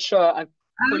one. I'm not sure I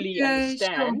fully Okay,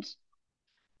 understand,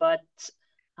 but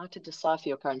how to decipher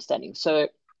your current standing. So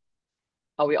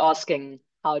are we asking,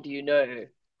 how do you know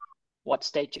what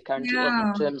state you're currently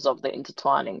in terms of the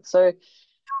intertwining? So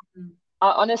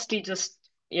I honestly just,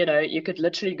 you know, you could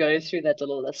literally go through that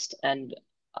little list, and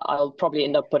I'll probably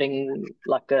end up putting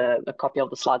like a copy of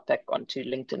the slide pack onto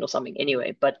LinkedIn or something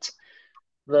anyway. But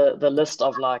the list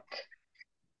of like,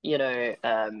 you know,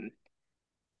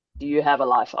 do you have a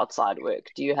life outside work?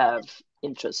 Do you have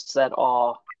interests that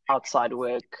are outside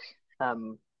work?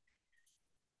 You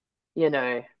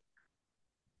know,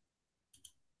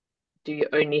 do you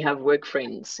only have work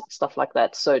friends? Stuff like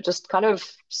that. So just kind of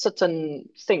sit and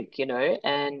think, you know,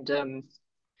 and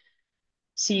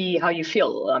see how you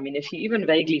feel. I mean, if you even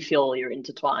vaguely feel you're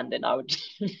intertwined, then I would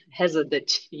hazard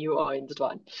that you are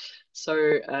intertwined.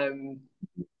 So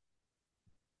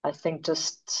I think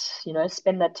just, you know,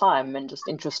 spend that time and just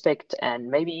introspect, and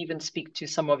maybe even speak to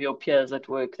some of your peers at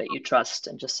work that you trust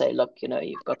and just say, look, you know,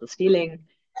 you've got this feeling.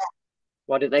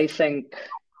 What do they think?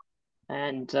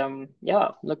 And yeah,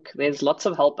 look, there's lots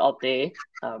of help out there.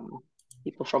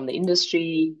 People from the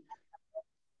industry,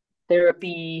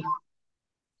 therapy,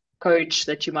 coach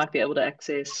that you might be able to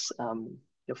access,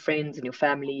 your friends and your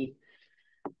family.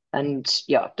 And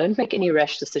yeah, don't make any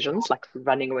rash decisions, like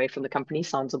running away from the company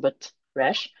sounds a bit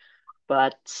rash.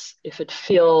 But if it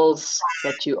feels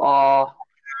that you are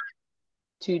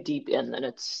too deep in, then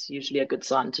it's usually a good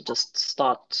sign to just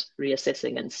start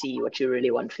reassessing and see what you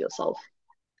really want for yourself.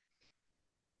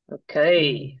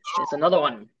 Okay, there's another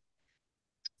one.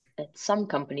 At some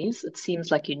companies, it seems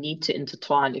like you need to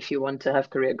intertwine if you want to have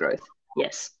career growth.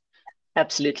 Yes,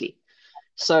 absolutely.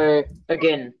 So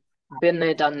again, been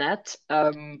there, done that.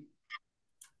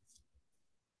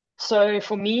 So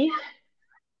for me,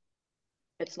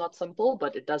 it's not simple,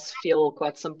 but it does feel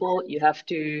quite simple. You have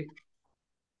to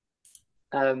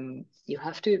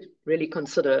really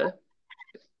consider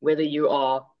whether you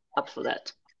are up for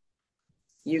that.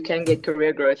 You can get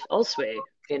career growth elsewhere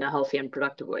in a healthy and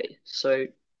productive way. So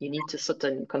you need to sit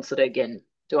and consider again,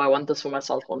 do I want this for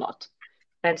myself or not?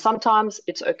 And sometimes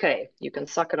it's okay. You can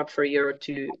suck it up for a year or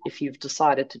two if you've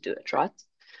decided to do it, right?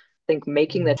 I think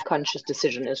making that conscious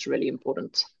decision is really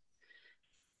important.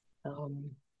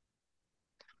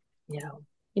 Yeah.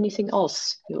 Anything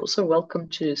else? You're also welcome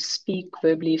to speak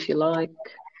verbally if you like.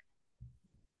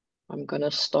 I'm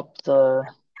gonna stop the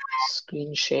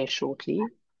screen share shortly.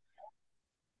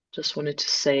 Just wanted to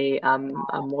say I'm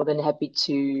more than happy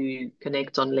to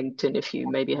connect on LinkedIn. If you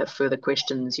maybe have further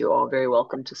questions, you are very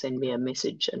welcome to send me a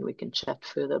message and we can chat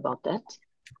further about that.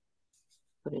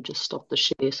 I'm gonna just stop the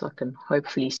share so I can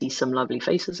hopefully see some lovely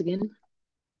faces again.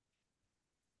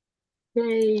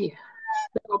 Yay!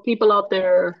 There are people out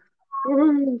there.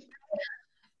 Woohoo!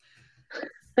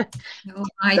 No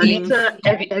hiding. Lalita,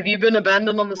 have you been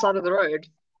abandoned on the side of the road?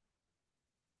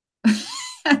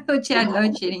 I thought you had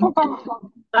load shedding.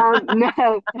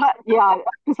 No, yeah,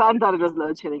 because I thought it was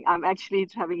load shedding. I'm actually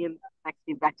traveling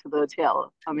back to the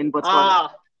hotel. I'm in Botswana.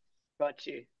 Ah, got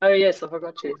you. Oh yes, I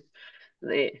forgot you.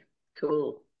 There.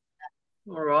 Cool.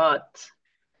 All right.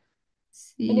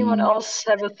 Anyone See. else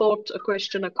have a thought, a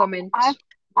question, a comment?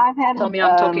 I've had Tell me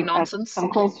I'm talking nonsense. some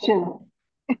questions.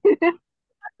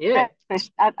 Yeah.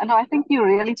 No, I think you're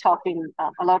really talking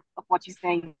a lot of what you're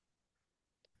saying.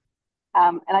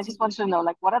 And I just want to know,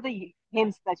 like, what are the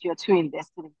hints that you're too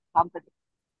invested in the company?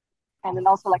 And then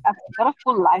also, like, I've got a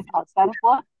full life outside of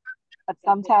work, but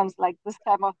sometimes, like, this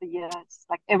time of the year, it's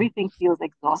like everything feels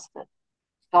exhausting.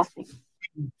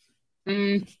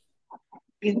 Mm,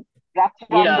 Is it wrapped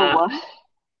around the yeah. work?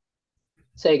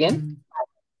 Say again.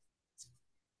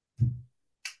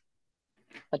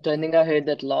 I don't think I heard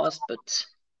that last, but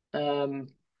yeah,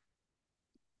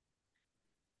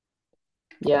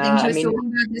 I I was mean, talking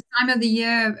about this time of the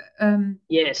year,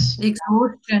 yes. the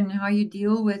exhaustion, how you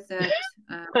deal with it.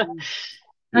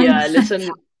 Yeah, and listen,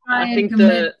 try I and think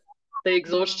commit. the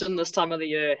exhaustion this time of the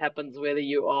year happens whether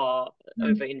you are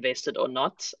over invested or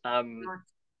not.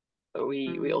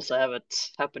 We also have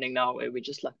it happening now where we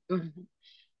just like,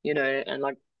 you know, and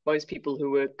like most people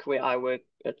who work where I work,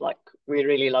 like we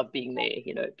really love being there.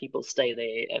 You know, people stay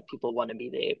there and people want to be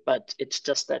there, but it's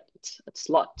just that it's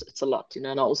a lot. It's a lot, you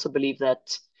know. And I also believe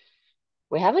that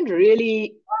we haven't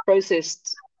really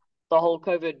processed the whole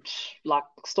COVID like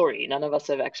story. None of us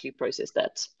have actually processed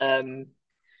that.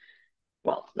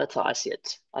 Well, that's how I see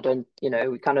it. I don't, you know,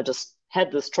 we kind of just had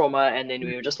this trauma and then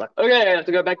we were just like, okay, I have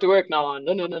to go back to work now. And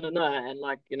no. And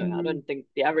like, you know, I don't think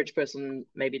the average person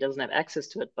maybe doesn't have access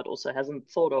to it, but also hasn't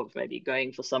thought of maybe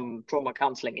going for some trauma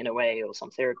counseling in a way or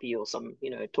some therapy or some, you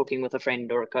know, talking with a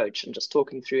friend or a coach and just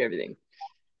talking through everything.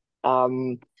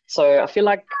 So I feel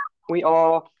like we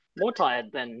are more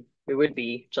tired than we would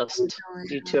be just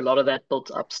due to a lot of that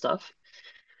built up stuff.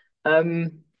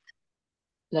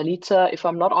 Lalita, if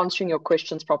I'm not answering your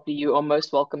questions properly, you are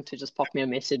most welcome to just pop me a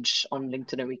message on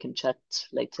LinkedIn and we can chat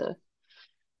later.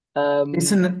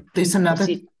 There's another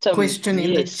Tim, question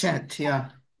in the yes. chat, yeah.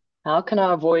 How can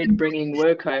I avoid bringing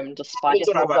work home despite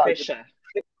the pressure?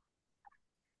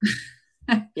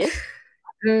 Yes?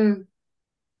 And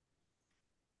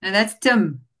that's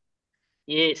Tim.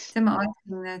 Yes. Tim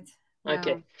asking that.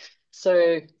 Okay.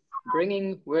 So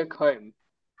bringing work home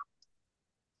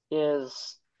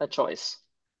is a choice.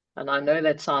 And I know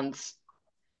that sounds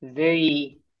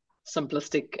very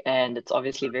simplistic and it's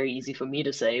obviously very easy for me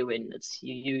to say when it's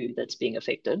you that's being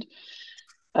affected.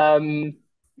 I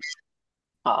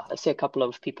see a couple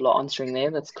of people are answering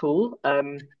there. That's cool.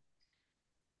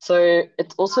 So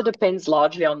it also depends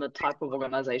largely on the type of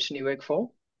organization you work for,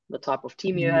 the type of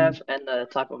team you have, and the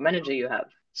type of manager you have.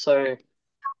 So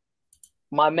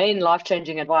my main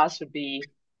life-changing advice would be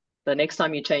the next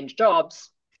time you change jobs,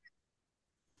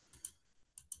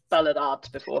 spell it out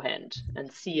beforehand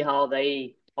and see how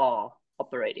they are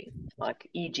operating. Like,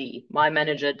 e.g., my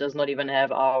manager does not even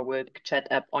have our work chat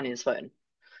app on his phone.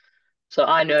 So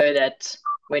I know that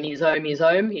when he's home, he's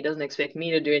home. He doesn't expect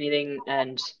me to do anything.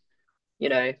 And, you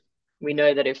know, we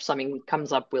know that if something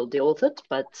comes up, we'll deal with it.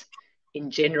 But in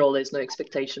general, there's no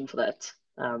expectation for that.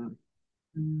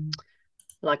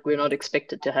 Like we're not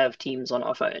expected to have Teams on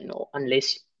our phone, or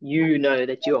unless you know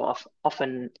that you're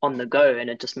often on the go, and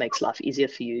it just makes life easier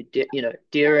for you,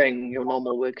 during your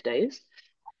normal work days.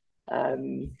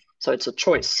 So it's a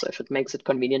choice. So if it makes it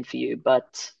convenient for you,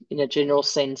 but in a general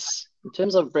sense, in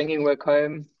terms of bringing work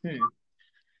home,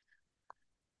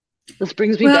 this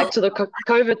brings me back to the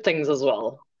COVID things as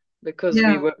well, because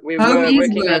we were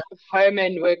working at home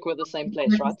and work were the same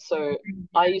place, right? So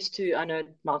I know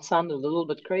it might sound a little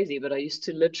bit crazy, but I used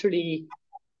to literally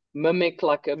mimic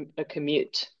like a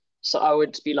commute. So I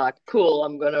would be like, cool,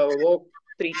 I'm gonna walk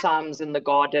 3 times in the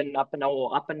garden up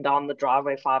and down the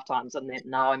driveway 5 times, and then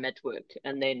now I'm at work,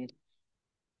 and then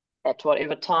at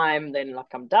whatever time, then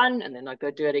like I'm done, and then I go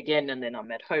do it again, and then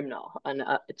I'm at home now. And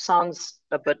it sounds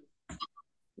a bit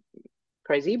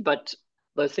crazy, but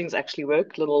those things actually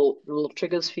work. Little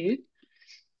triggers for you.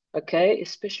 Okay,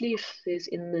 especially if there's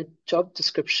in the job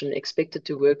description expected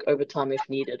to work overtime if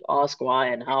needed. Ask why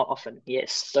and how often.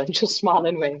 Yes, don't just smile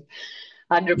and wave.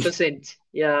 100%.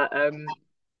 Yeah.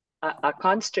 I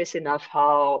can't stress enough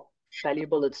how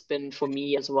valuable it's been for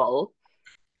me as well.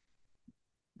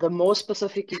 The more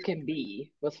specific you can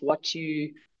be with what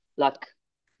you like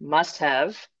must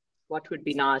have, what would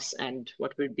be nice, and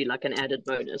what would be like an added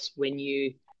bonus when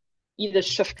you either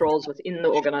shift roles within the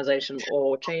organization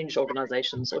or change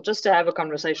organizations, or just to have a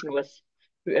conversation with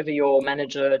whoever your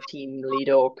manager, team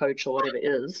leader, or coach or whatever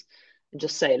is, and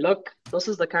just say, look, this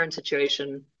is the current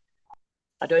situation.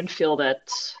 I don't feel that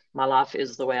my life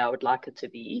is the way I would like it to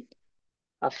be.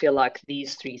 I feel like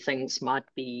these 3 things might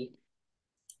be,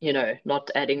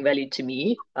 not adding value to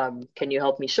me. Can you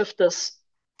help me shift this?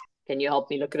 Can you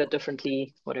help me look at it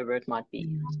differently? Whatever it might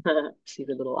be. See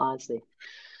the little eyes there.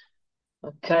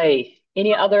 Okay.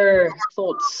 Any other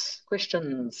thoughts,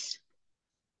 questions?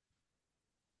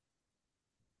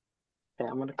 Okay,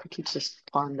 I'm going to quickly just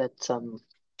find that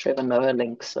Trevor Noah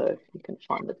link so you can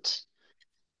find it.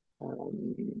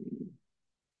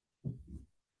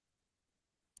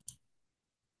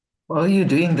 While you're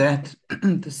doing that,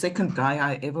 the second guy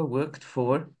I ever worked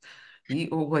for, he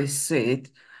always said,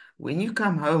 when you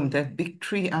come home, that big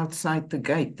tree outside the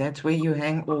gate, that's where you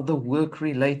hang all the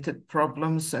work-related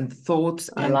problems and thoughts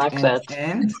I like that.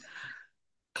 and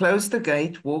close the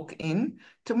gate, walk in.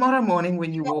 Tomorrow morning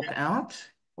when you walk out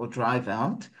or drive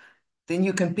out, then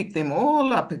you can pick them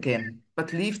all up again,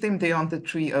 but leave them there on the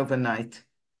tree overnight.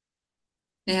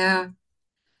 Yeah.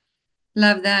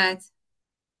 Love that.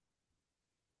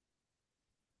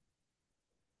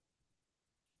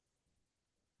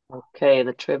 Okay,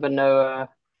 the Trevor Noah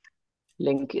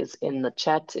link is in the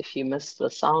chat if you missed the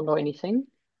sound or anything.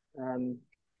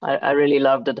 I really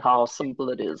loved it, how simple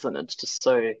it is, and it's just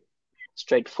so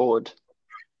straightforward.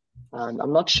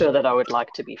 I'm not sure that I would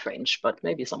like to be French, but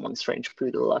maybe someone's French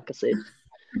poodle, like I said.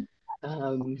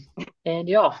 And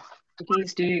yeah,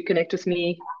 please do connect with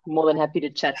me. More than happy to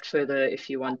chat further if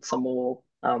you want some more.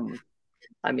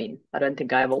 I mean, I don't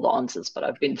think I have all the answers, but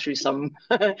I've been through some.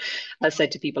 I say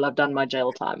to people, I've done my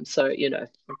jail time, so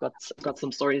I've got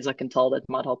some stories I can tell that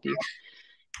might help you.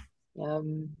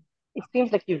 It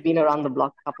seems like you've been around the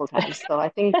block a couple times, so I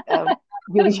think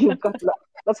you've got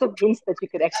lots of hints that you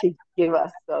could actually give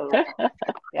us. So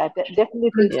yeah,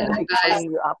 definitely think we'll be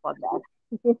following you up on that.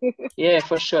 Yeah,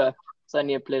 for sure. It's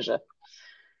only a pleasure.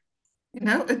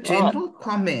 A general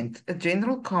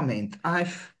comment.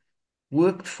 I've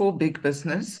worked for big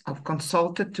business. I've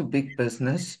consulted to big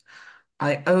business.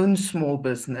 I own small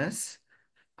business.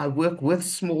 I work with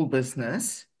small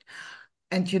business.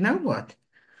 And you know what?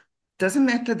 Doesn't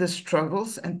matter the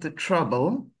struggles and the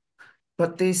trouble,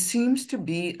 but there seems to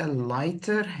be a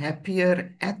lighter,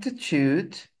 happier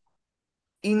attitude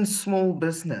in small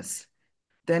business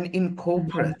than in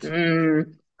corporate.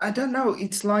 I don't know.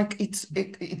 It's like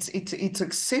it's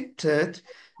accepted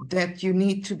that you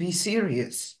need to be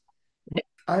serious.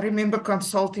 I remember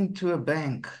consulting to a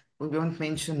bank. We won't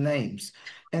mention names,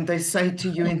 and they say to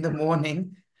you in the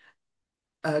morning,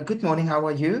 "Good morning. How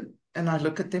are you?" And I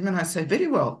look at them and I say, "Very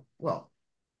well." Well,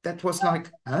 that was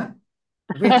like, huh?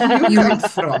 Where do you come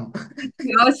from?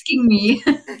 You're asking me.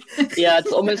 Yeah,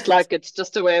 it's almost like it's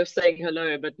just a way of saying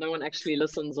hello, but no one actually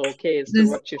listens or cares to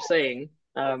what you're saying.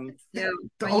 Yeah.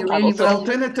 The Really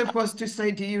alternative was to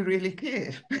say, "Do you really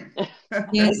care?"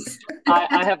 Yes.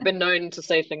 I have been known to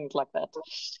say things like that.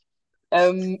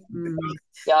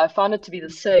 Yeah, I found it to be the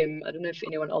same. I don't know if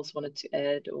anyone else wanted to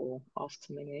add or ask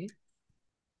something, eh?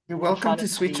 You're welcome to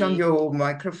switch on your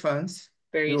microphones,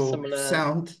 very your similar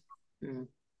sound.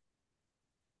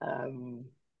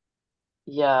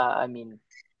 Yeah, I mean,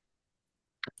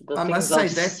 The I must things say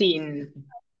I've that, seen.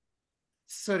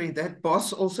 sorry, that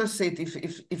boss also said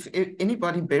if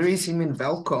anybody buries him in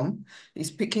Welkom,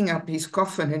 he's picking up his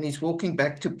coffin and he's walking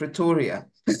back to Pretoria.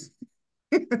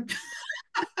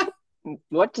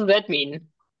 What does that mean?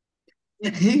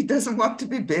 He doesn't want to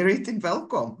be buried in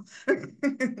Welkom.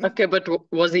 Okay, but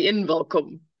was he in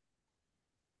Welkom?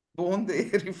 Born there,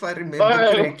 if I remember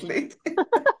Oh, correctly.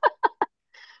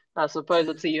 I suppose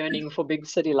it's a yearning for big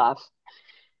city life.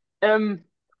 Um,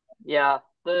 yeah,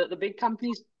 the big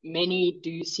companies, many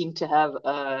do seem to have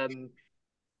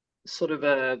sort of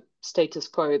a status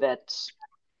quo that,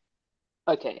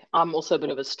 okay, I'm also a bit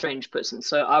of a strange person,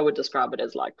 so I would describe it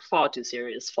as like far too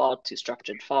serious, far too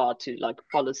structured, far too like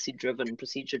policy driven,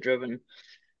 procedure driven.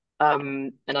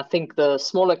 And I think the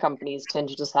smaller companies tend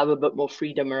to just have a bit more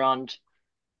freedom around,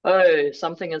 oh,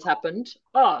 something has happened.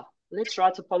 Ah, let's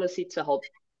write a policy to help,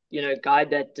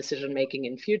 guide that decision making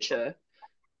in future,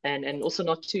 and also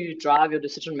not to drive your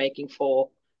decision making for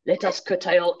let us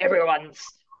curtail everyone's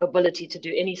ability to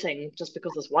do anything just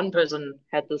because this one person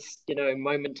had this,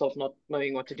 moment of not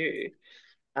knowing what to do.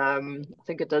 I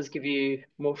think it does give you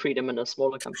more freedom in a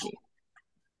smaller company.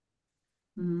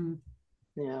 Mm.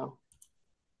 Yeah.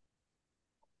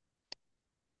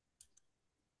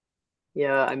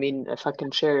 Yeah, I mean, if I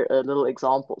can share a little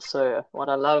example. So what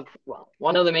I love, well,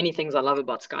 one of the many things I love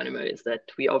about Skynamo is that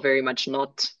we are very much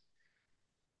not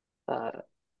uh,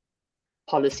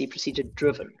 policy procedure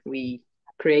driven. We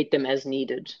create them as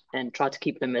needed and try to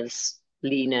keep them as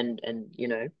lean and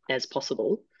as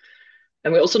possible.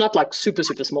 And we're also not like super,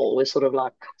 super small. We're sort of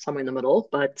like somewhere in the middle.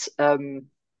 But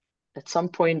at some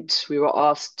point we were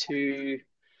asked to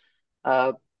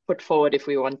uh, put forward if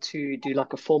we want to do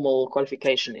like a formal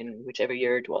qualification in whichever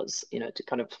year it was, to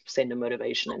kind of send a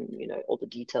motivation and, all the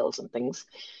details and things.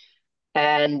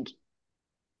 And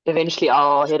eventually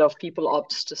our head of people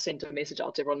ops just sent a message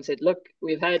out to everyone and said, look,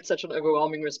 we've had such an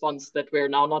overwhelming response that we're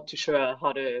now not too sure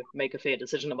how to make a fair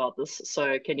decision about this.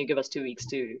 So can you give us 2 weeks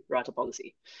to write a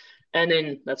policy? And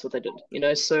then that's what they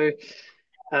did, So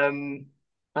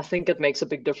I think it makes a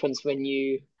big difference when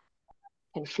you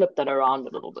can flip that around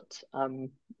a little bit. And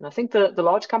I think the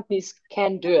large companies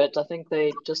can do it. I think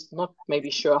they just not maybe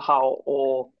sure how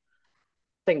or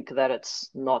think that it's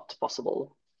not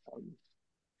possible.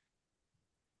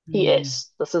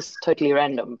 Yes, this is totally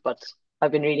random, but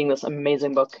I've been reading this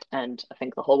amazing book and I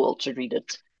think the whole world should read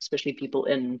it, especially people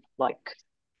in like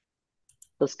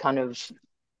this kind of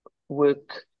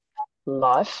work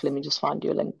life. Let me just find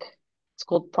you a link. It's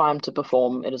called Prime to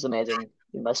Perform. It is amazing.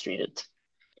 You must read it.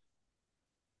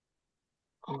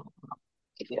 I'll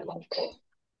give you a link.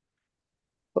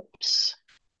 Oops.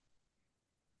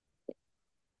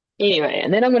 Anyway,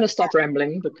 and then I'm going to stop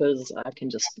rambling because I can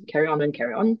just carry on and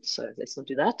carry on. So let's not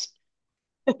do that.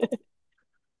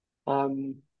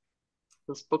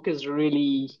 This book is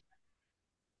really,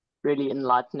 really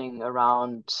enlightening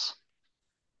around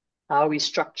how we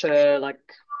structure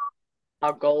like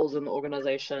our goals in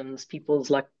organizations, people's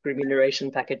like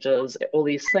remuneration packages, all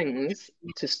these things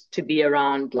to be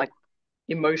around like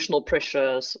emotional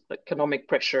pressures, economic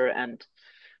pressure, and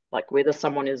like whether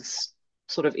someone is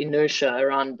sort of inertia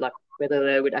around like whether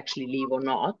they would actually leave or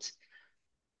not,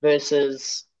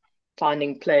 versus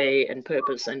finding play and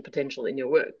purpose and potential in your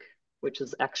work, which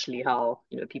is actually how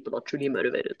people are truly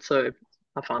motivated. So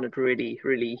I found it really,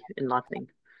 really enlightening.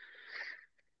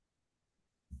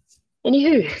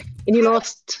 Anywho, any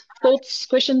last thoughts,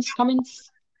 questions,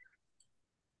 comments?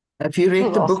 Have you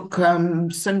read the Awesome.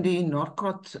 book, Cindy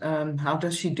Norcott, How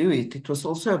Does She Do It? It was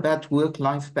also about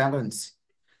work-life balance.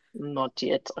 Not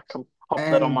yet. I can pop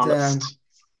that on my And list.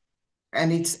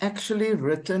 and it's actually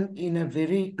written in a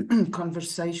very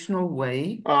conversational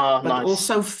way, Oh, but nice.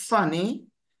 also funny,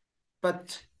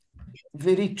 but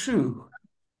very true.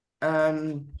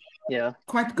 Yeah,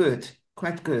 Quite good,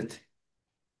 quite good.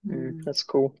 that's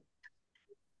cool.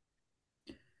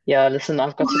 Yeah, listen,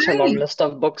 I've got such a long list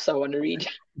of books I want to read.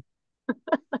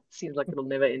 Seems like it'll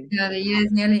never end. Yeah, the year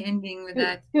is nearly ending with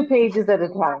that. 2 pages at a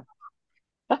time.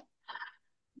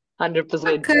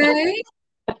 100%. Okay.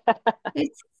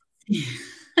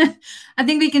 I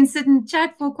think we can sit and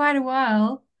chat for quite a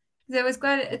while.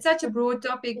 It's such a broad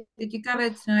topic that you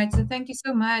covered tonight. So thank you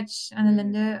so much,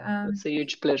 Annalinde. It's a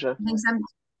huge pleasure.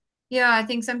 I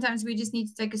think sometimes we just need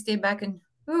to take a step back and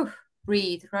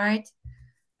breathe, right?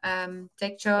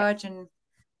 Take charge and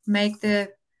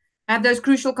have those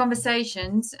crucial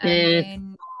conversations and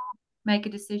then make a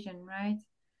decision, right?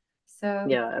 So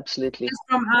yeah, absolutely. just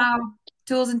from our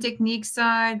tools and techniques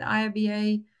side,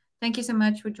 IRBA, thank you so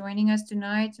much for joining us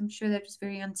tonight. I'm sure that was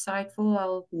very insightful.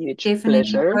 I'll Huge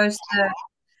definitely pleasure. post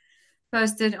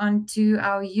posted onto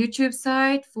our YouTube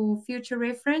site for future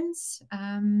reference.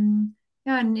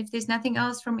 Yeah, and if there's nothing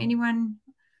else from anyone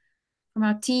from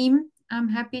our team, I'm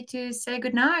happy to say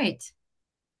goodnight.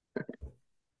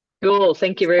 Cool.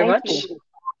 Thank you very Thank much. you.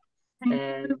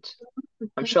 And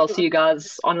I'm sure I'll see you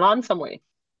guys online somewhere.